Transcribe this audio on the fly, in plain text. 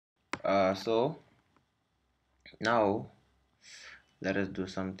So now let us do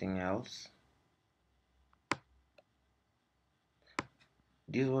something else.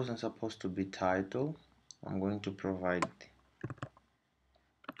 This wasn't supposed to be title. I'm going to provide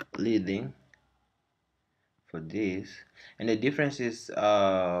leading for this, and the difference is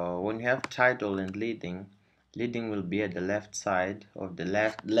when you have title and leading will be at the left side of the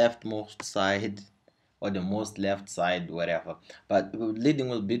leftmost side, or the most left side, whatever, but leading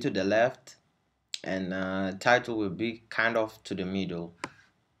will be to the left, and title will be kind of to the middle.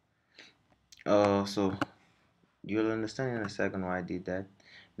 So you'll understand in a second why I did that,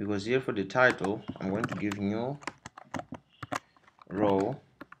 because here for the title I'm going to give new row,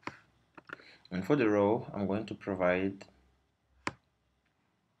 and for the row I'm going to provide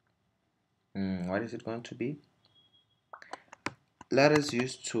what is it going to be? Let us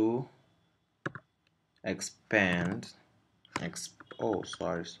use to expand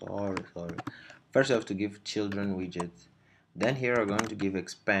sorry. First I have to give children widget, then here I'm going to give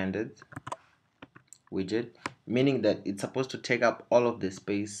expanded widget, meaning that it's supposed to take up all of the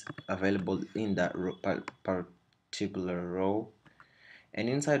space available in that particular row. And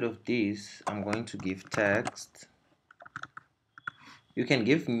inside of this I'm going to give text. You can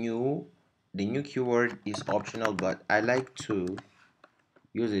give new. The new keyword is optional, but I like to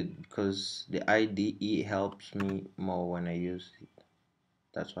use it because the IDE helps me more when I use it.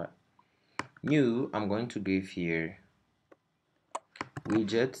 That's why. New, I'm going to give here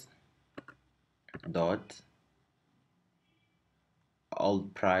widget dot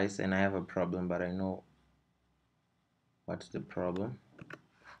old price, and I have a problem, but I know what's the problem.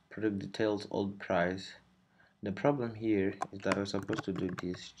 Product details old price. The problem here is that I was supposed to do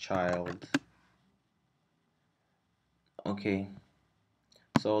this child. Okay,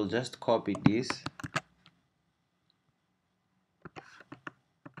 so I'll just copy this,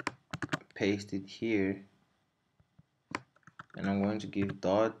 paste it here, and I'm going to give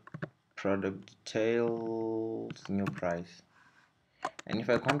dot product details new price. And if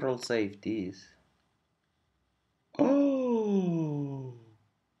I control save this, oh,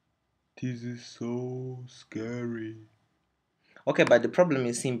 this is so scary. Okay, but the problem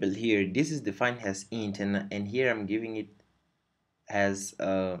is simple here. This is defined as int, and here I'm giving it as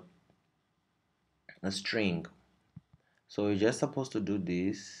a string. So you're just supposed to do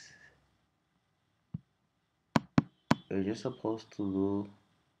this. You're just supposed to do,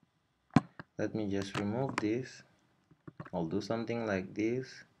 let me just remove this. I'll do something like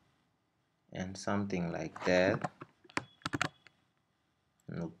this and something like that,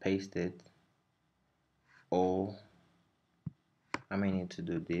 and I'll paste it. Oh, I may need to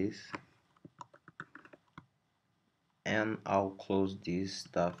do this, and I'll close this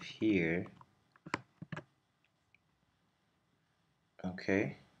stuff here.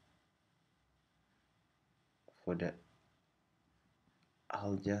 Okay, for that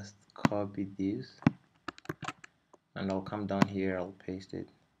I'll just copy this, and I'll come down here, I'll paste it.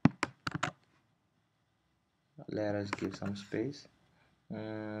 Let us give some space.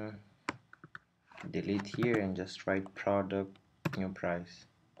 Delete here and just write product new price.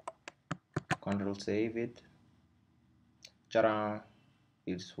 Control save it. Ta-da!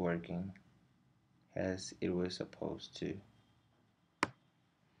 It's working as it was supposed to.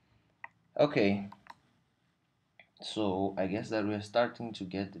 Okay, so I guess that we're starting to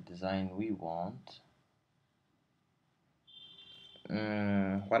get the design we want.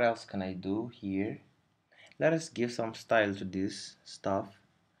 What else can I do here? Let us give some style to this stuff.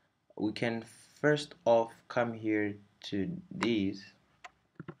 We can first off come here to these,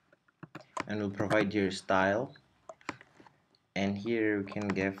 and we'll provide your style, and here we can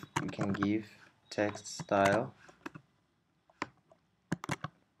give text style.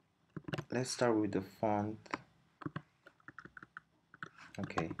 Let's start with the font.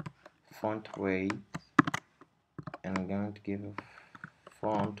 Okay, font weight, and I'm going to give a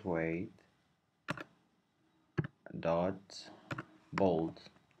font weight dot bold.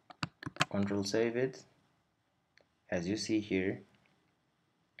 Control save it. As you see here,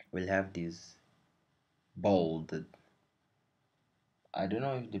 we'll have this bolded. I don't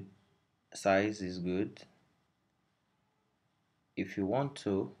know if the size is good. If you want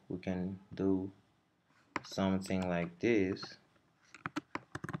to, we can do something like this.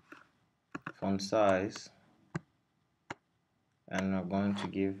 Font size, and I'm going to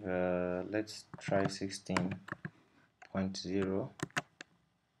give let's try 16.0.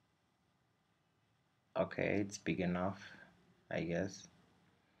 okay, it's big enough, I guess.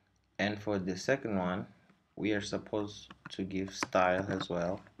 And for the second one, we are supposed to give style as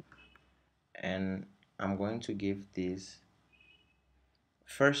well, and I'm going to give this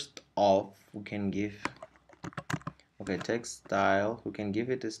first of, we can give, okay, text style, we can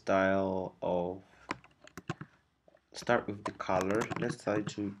give it a style of, start with the color. Let's try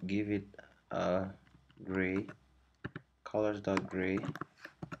to give it gray, colors.gray,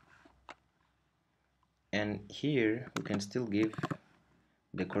 and here we can still give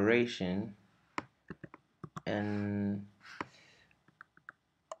decoration. And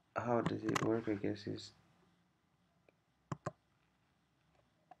how does it work? I guess is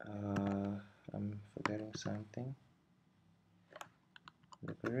I'm forgetting something.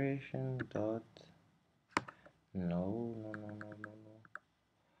 Decoration dot, no.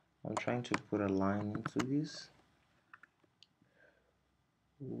 I'm trying to put a line into this.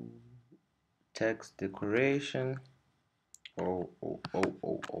 Text decoration. Oh.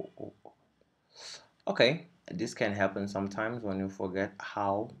 Okay, this can happen sometimes when you forget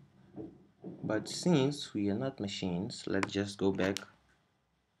how, but since we are not machines, let's just go back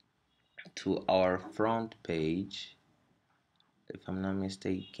to our front page. If I'm not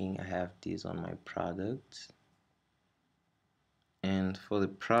mistaken, I have this on my products, and for the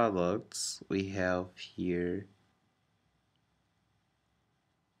products we have here,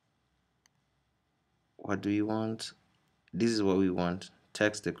 what do you want? This is what we want,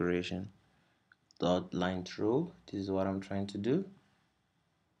 text decoration dot line through. This is what I'm trying to do.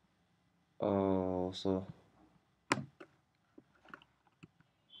 Oh, so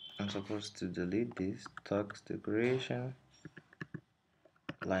I'm supposed to delete this text decoration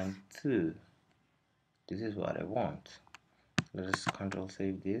line 2. This is what I want. Let us control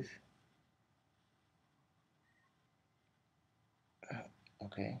save this.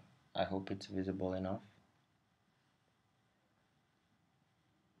 Okay, I hope it's visible enough.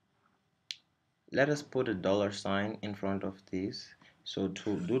 Let us put a $sign in front of this. So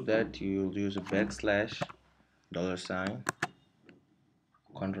to do that, you'll use a backslash $sign.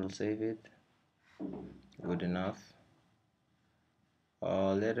 Control save it. Good enough.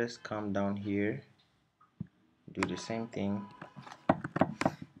 Let us come down here, do the same thing.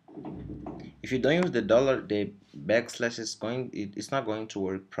 If you don't use the the backslash is it's not going to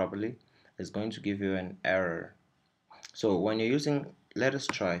work properly. It's going to give you an error. So when you're using, let us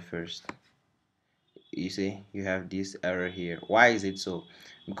try first. You see you have this error here. Why is it so?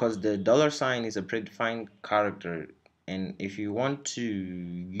 Because the $sign is a predefined character, and if you want to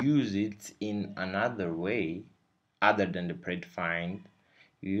use it in another way other than the predefined,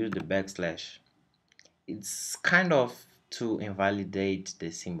 you use the backslash. It's kind of to invalidate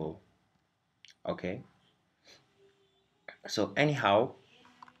the symbol. Okay, so anyhow,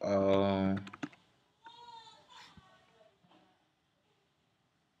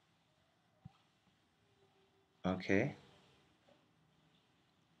 okay,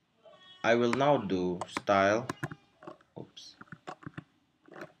 I will now do style, oops,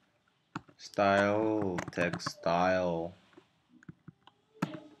 style, text style,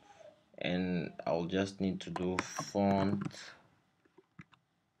 and I'll just need to do font.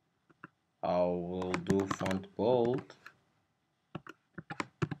 I will do font bold,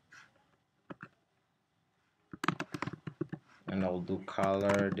 and I'll do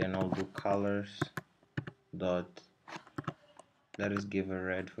color, then I'll do colors dot, let us give a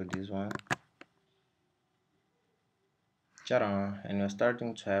red for this one. Ta-da! And you're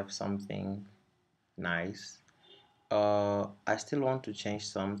starting to have something nice. I still want to change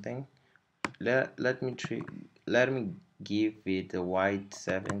something. Let me give it a white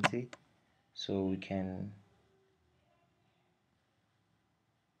 70 so we can,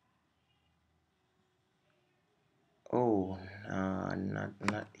 oh,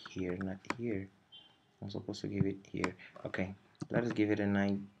 not here, not here. I'm supposed to give it here. Okay, let us give it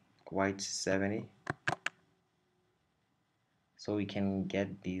a white 70 so we can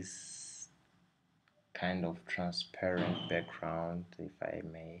get this kind of transparent background, if I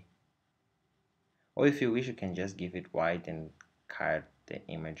may. Or if you wish, you can just give it white and cut the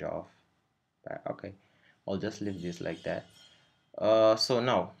image off. But okay, I'll just leave this like that. So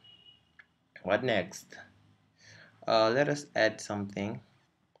now, what next? Let us add something.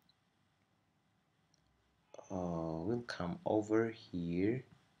 We'll come over here.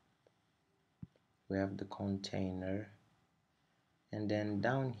 We have the container, and then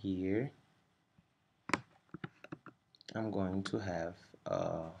down here I'm going to have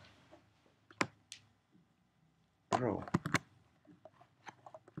a row,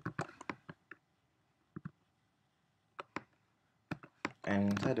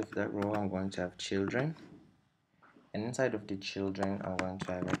 and inside of that row I'm going to have children, and inside of the children I'm going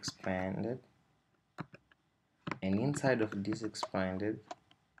to have expanded, and inside of this expanded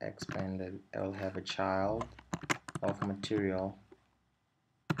I'll have a child of material,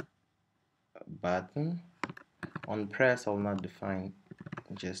 button. On press, I'll not define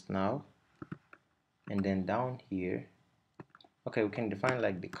just now. And then down here, okay, we can define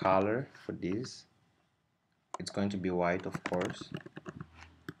like the color for this. It's going to be white, of course.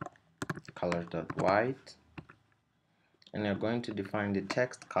 Color dot white. And we're going to define the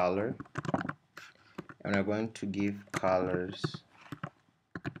text color. And we're going to give colors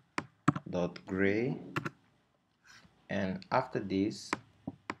dot gray. And after this,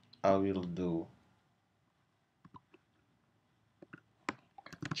 I will do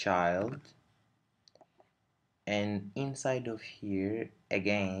child, and inside of here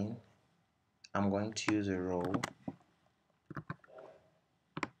again I'm going to use a row,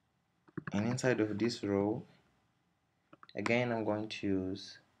 and inside of this row again I'm going to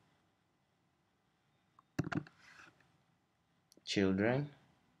use children,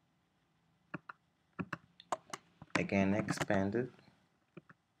 again expanded,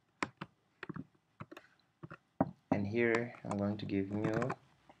 and here I'm going to give new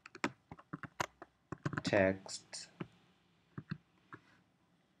text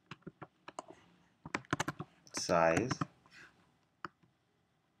size.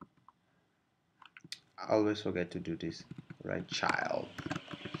 I always forget to do this, right? Child,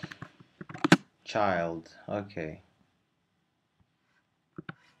 okay.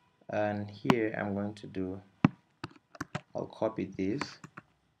 And here I'm going to do, I'll copy this,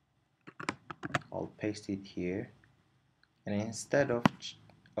 I'll paste it here, and instead of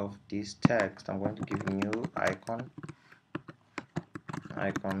this text I'm going to give new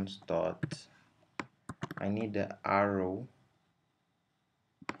icons dot, I need the arrow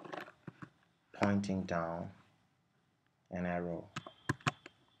pointing down, an arrow,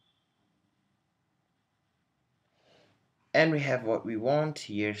 and we have what we want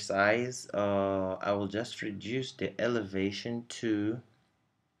here. Size, I will just reduce the elevation to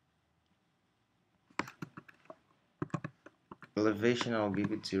I'll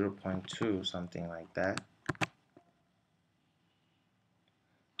give it 0.2, something like that.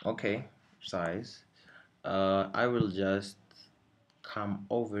 Okay, size, I will just come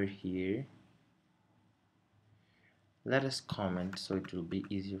over here. Let us comment so it will be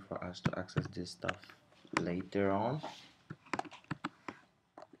easier for us to access this stuff later on.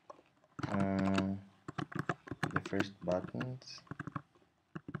 The first buttons,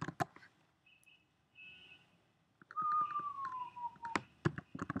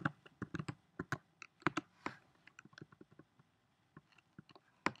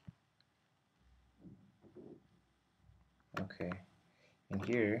 okay, and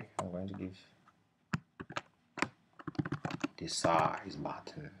here I'm going to give the size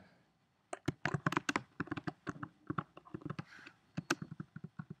button,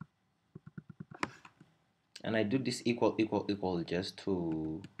 and I do this equal just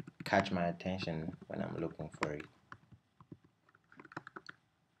to catch my attention when I'm looking for it.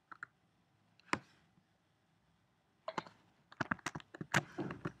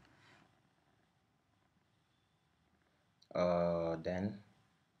 Then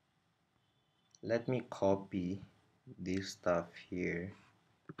let me copy this stuff here,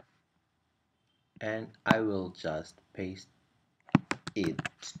 and I will just paste it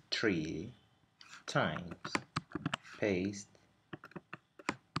 3 times. Paste,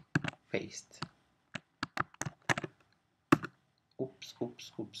 paste.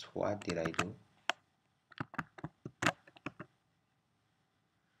 Oops, what did I do?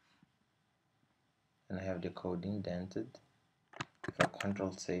 And I have the code indented. If I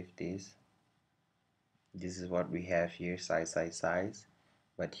control save this is what we have here, size.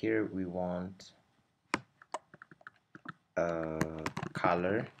 But here we want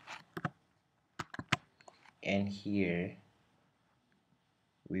color, and here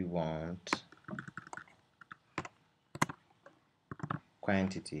we want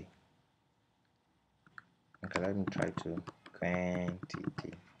quantity. Okay, let me try to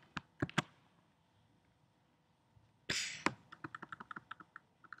quantity.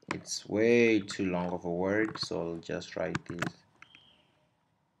 It's way too long of a word, so I'll just write this.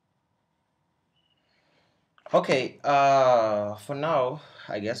 Okay, for now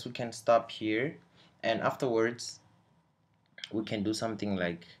I guess we can stop here, and afterwards we can do something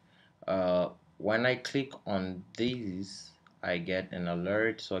like when I click on these I get an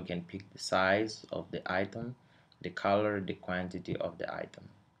alert, so I can pick the size of the item, the color, the quantity of the item.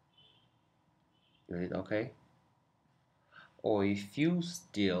 Is it okay? Or if you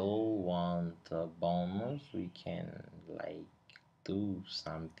still want a bonus, we can like do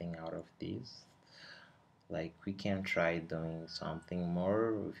something out of this. Like we can try doing something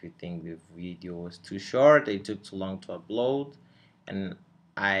more if you think the video was too short, it took too long to upload, and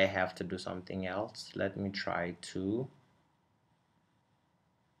I have to do something else. Let me try to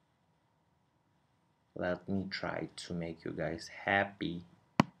make you guys happy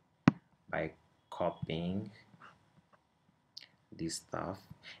by copying this stuff.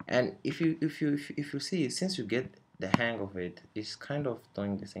 And if you see, since you get the hang of it, it's kind of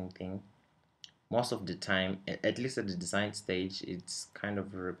doing the same thing most of the time. At least at the design stage, it's kind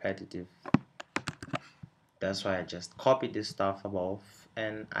of repetitive. That's why I just copy this stuff above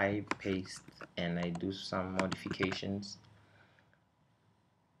and I paste and I do some modifications.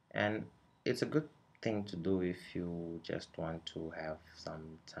 And it's a good thing to do if you just want to have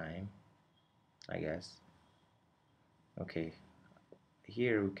some time, I guess. Okay,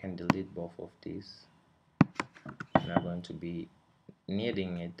 here we can delete both of these. I'm not going to be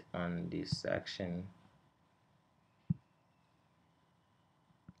needing it on this section,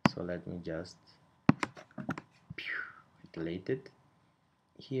 so let me just delete it.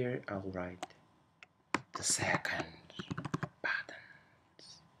 Here I'll write the second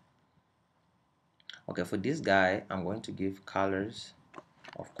buttons. Okay, for this guy I'm going to give colors.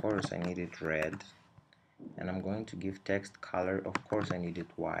 Of course I need it red, and I'm going to give text color. Of course I need it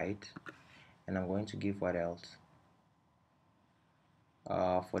white, and I'm going to give what else?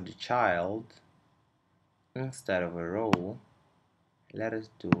 For the child, instead of a row, let us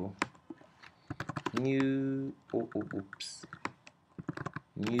do new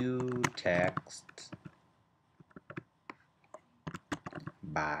new text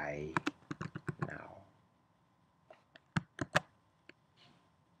by now.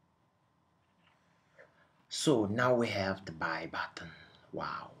 So now we have the buy button.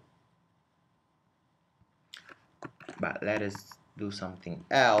 Wow. But let us do something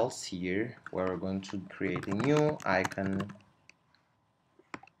else here, where we're going to create a new icon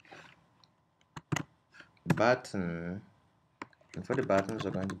button, and for the buttons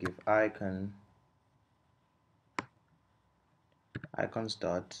we're going to give icons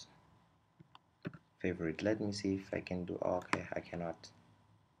dot favorite. Let me see if I can do. Okay, I cannot.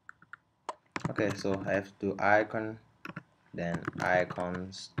 Okay, so I have to do icon, then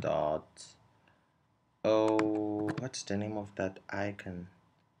icons dot, oh, what's the name of that icon?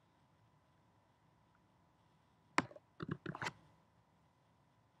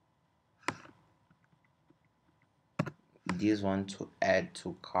 This one to add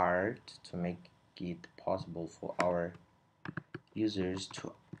to cart, to make it possible for our users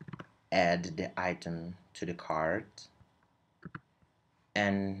to add the item to the cart.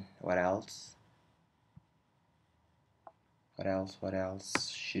 And what else? What else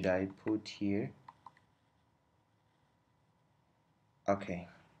should I put here? Okay,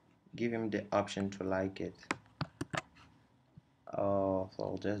 give him the option to like it. So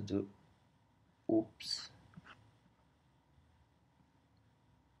I'll just do oops.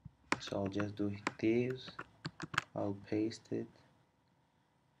 So I'll just do this. I'll paste it.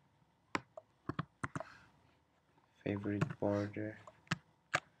 Favorite border.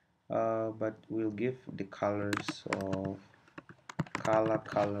 But we'll give the colors of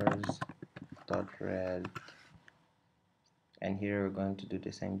colors dot red, and here we're going to do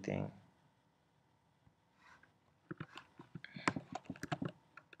the same thing.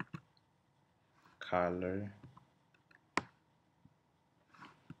 Colors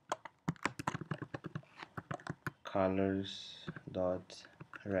dot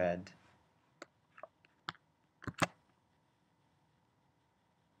red.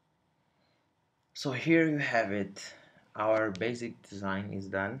 So here you have it. Our basic design is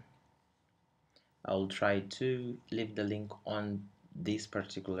done. I'll try to leave the link on this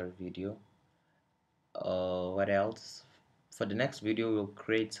particular video. What else? For the next video we'll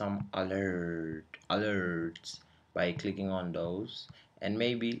create some alerts by clicking on those, and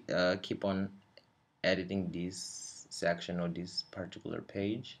maybe keep on editing this section or this particular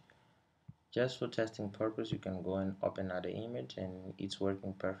page. Just for testing purpose, you can go and open another image and it's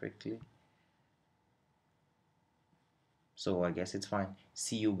working perfectly. So I guess it's fine.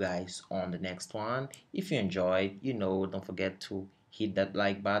 See you guys on the next one. If you enjoyed, don't forget to hit that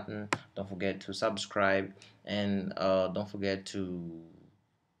like button. Don't forget to subscribe, and don't forget to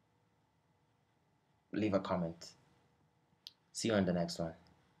leave a comment. See you on the next one.